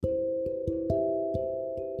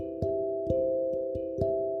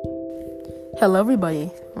Hello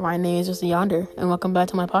everybody, my name is Mr. Yonder, and welcome back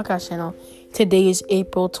to my podcast channel. Today is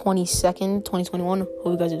April 22nd, 2021. Hope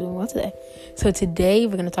you guys are doing well today. So today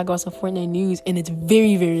we're going to talk about some Fortnite news, and it's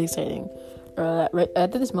very, very exciting. Right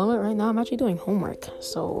at this moment, right now, I'm actually doing homework.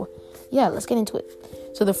 So yeah, let's get into it.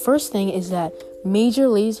 So the first thing is that Major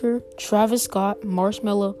Lazer, Travis Scott,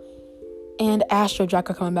 Marshmello, and Astro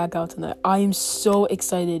Jack are coming back out tonight. I am so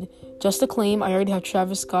excited. Just to claim, I already have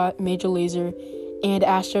Travis Scott, Major Lazer, and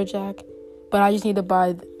Astro Jack. But I just need to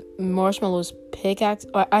buy Marshmello's pickaxe.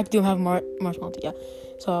 I do have Marshmello, yeah.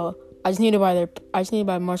 So I just need to buy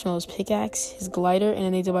Marshmello's pickaxe, his glider, and I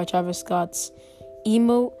need to buy Travis Scott's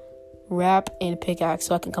emote, wrap, and pickaxe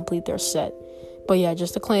so I can complete their set. But yeah,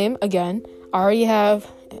 just to claim again, I already have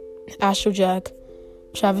Astro Jack,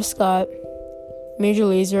 Travis Scott, Major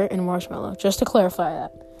Lazer, and Marshmello. Just to clarify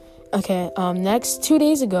that. Okay. Next, 2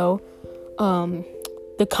 days ago,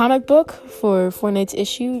 the comic book for Fortnite's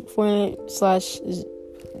issue,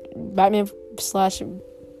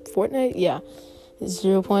 Fortnite/Batman/Fortnite, yeah,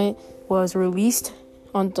 0 Point, was released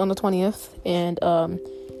on the 20th, and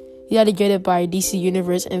you had to get it by DC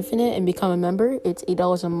Universe Infinite and become a member. It's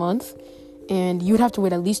 $8 a month, and you would have to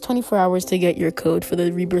wait at least 24 hours to get your code for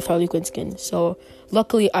the Rebirth Harley skin. So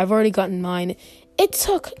luckily, I've already gotten mine. It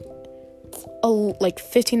took like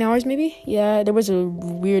 15 hours maybe. Yeah, there was a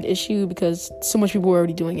weird issue because so much people were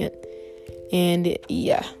already doing it. And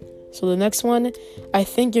yeah, so the next one, I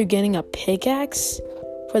think you're getting a pickaxe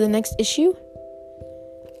for the next issue.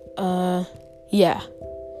 Yeah,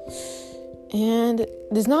 and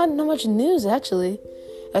there's not much news actually.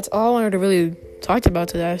 That's all I wanted to really talk about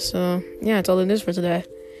today. So yeah, that's all the news for today.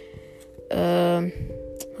 Hope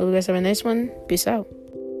you guys have a nice one. Peace out.